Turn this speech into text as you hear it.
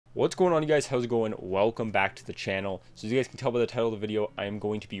What's going on, you guys? How's it going? Welcome back to the channel. So as you guys can tell by the title of the video, I am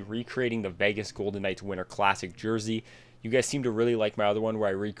going to be recreating the Vegas Golden Knights Winter Classic jersey. You guys seem to really like my other one where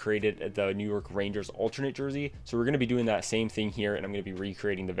I recreated the New York Rangers alternate jersey. So we're going to be doing that same thing here, and I'm going to be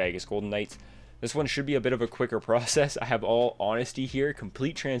recreating the Vegas Golden Knights. This one should be a bit of a quicker process. I have all honesty here,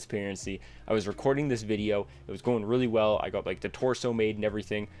 complete transparency. I was recording this video. It was going really well. I got like the torso made and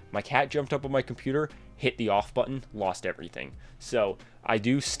everything. My cat jumped up on my computer, hit the off button, lost everything. So I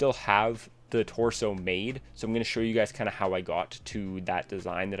do still have the torso made, so I'm going to show you guys kind of how I got to that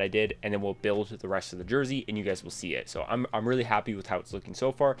design that I did, and then we'll build the rest of the jersey and you guys will see it. So I'm really happy with how it's looking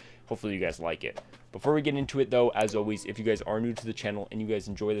so far. Hopefully you guys like it. Before we get into it though, as always, if you guys are new to the channel and you guys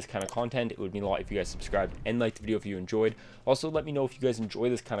enjoy this kind of content, it would mean a lot if you guys subscribed and liked the video if you enjoyed. Also, let me know if you guys enjoy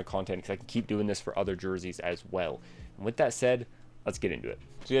this kind of content because I can keep doing this for other jerseys as well. And with that said, let's get into it.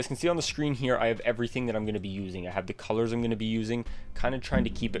 So you guys can see on the screen here, I have everything that I'm going to be using. I have the colors I'm going to be using, kind of trying to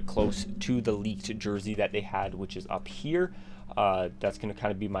keep it close to the leaked jersey that they had, which is up here. That's going to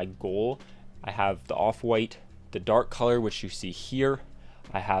kind of be my goal. I have the off-white, the dark color, which you see here.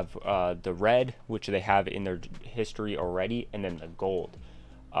 I have the red, which they have in their history already, and then the gold.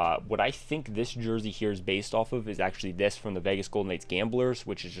 What I think this jersey here is based off of is actually this from the Vegas Golden Knights Gamblers,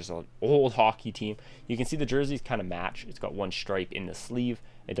 which is just an old hockey team. You can see the jerseys kind of match. It's got one stripe in the sleeve.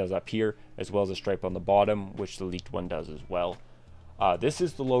 It does up here, as well as a stripe on the bottom, which the leaked one does as well. This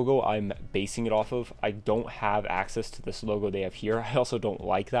is the logo I'm basing it off of. I don't have access to this logo they have here. I also don't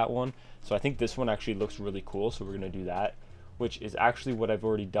like that one. So I think this one actually looks really cool, so we're going to do that, which is actually what I've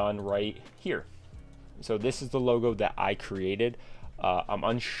already done right here. So this is the logo that I created. I'm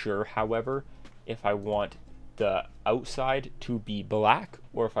unsure, however, if I want the outside to be black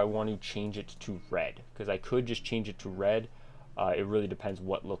or if I want to change it to red, because I could just change it to red. It really depends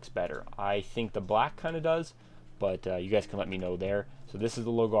what looks better. I think the black kind of does, but you guys can let me know there. So this is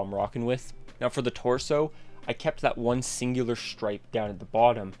the logo I'm rocking with. Now for the torso, I kept that one singular stripe down at the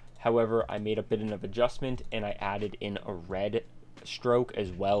bottom. However, I made a bit of adjustment and I added in a red stroke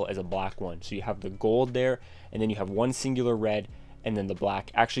as well as a black one. So you have the gold there, and then you have one singular red, and then the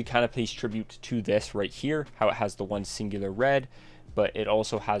black actually kind of pays tribute to this right here, how it has the one singular red, but it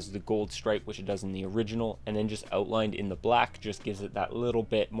also has the gold stripe, which it does in the original, and then just outlined in the black just gives it that little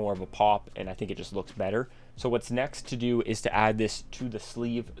bit more of a pop, and I think it just looks better. So what's next to do is to add this to the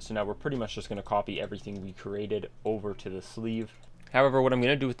sleeve. So now we're pretty much just going to copy everything we created over to the sleeve. However, what I'm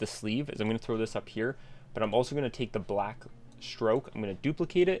going to do with the sleeve is I'm going to throw this up here, but I'm also going to take the black stroke, I'm going to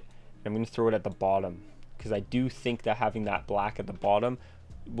duplicate it, and I'm going to throw it at the bottom, because I do think that having that black at the bottom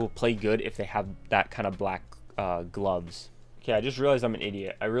will play good if they have that kind of black gloves. Okay, I just realized I'm an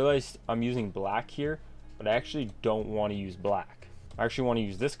idiot. I realized I'm using black here, but I actually don't want to use black. I actually want to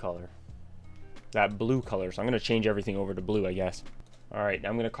use this color, that blue color. So I'm going to change everything over to blue, I guess. All right, now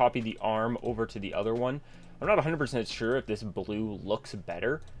I'm going to copy the arm over to the other one. I'm not 100% sure if this blue looks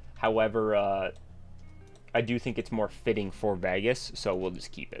better. However, I do think it's more fitting for Vegas, so we'll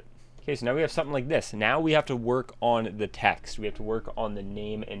just keep it. Okay, so now we have something like this. Now we have to work on the text. We have to work on the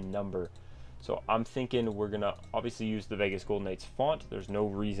name and number. So I'm thinking we're going to obviously use the Vegas Golden Knights font. There's no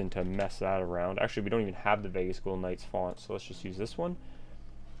reason to mess that around. Actually, we don't even have the Vegas Golden Knights font, so let's just use this one.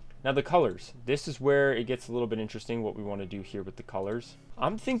 Now the colors. This is where it gets a little bit interesting what we want to do here with the colors.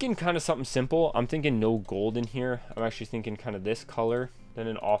 I'm thinking kind of something simple. I'm thinking no gold in here. I'm actually thinking kind of this color, then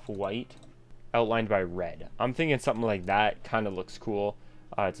an off-white outlined by red. I'm thinking something like that kind of looks cool.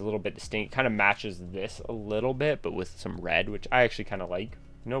 It's a little bit distinct, kind of matches this a little bit, but with some red, which I actually kind of like.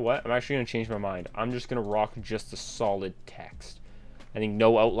 You know what? I'm actually going to change my mind. I'm just going to rock just a solid text. I think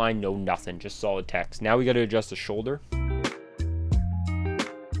no outline, no nothing, just solid text. Now we got to adjust the shoulder.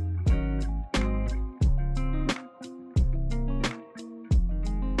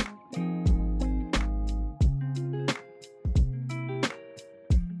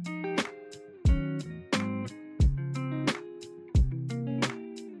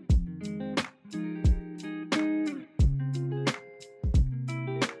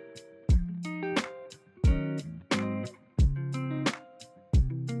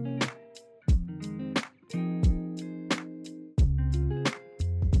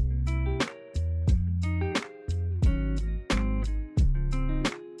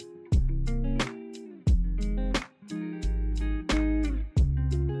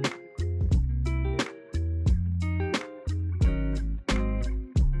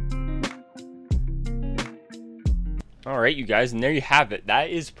 All right, you guys, and there you have it. That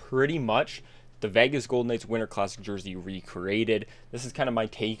is pretty much the Vegas Golden Knights Winter Classic jersey recreated. This is kind of my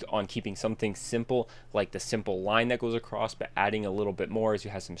take on keeping something simple, like the simple line that goes across, but adding a little bit more as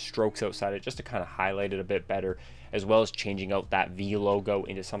you have some strokes outside it just to kind of highlight it a bit better, as well as changing out that V logo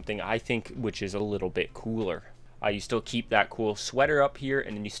into something I think which is a little bit cooler. You still keep that cool sweater up here,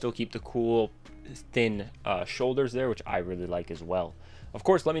 and then you still keep the cool thin shoulders there, which I really like as well. Of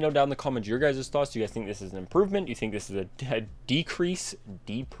course, let me know down in the comments your guys' thoughts. Do you guys think this is an improvement? Do you think this is a decrease?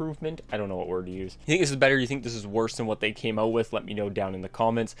 Deprovement? I don't know what word to use. You think this is better? You think this is worse than what they came out with? Let me know down in the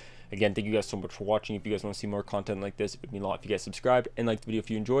comments. Again, thank you guys so much for watching. If you guys want to see more content like this, it would mean a lot if you guys subscribed and liked the video if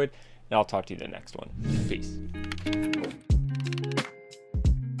you enjoyed. And I'll talk to you in the next one. Peace.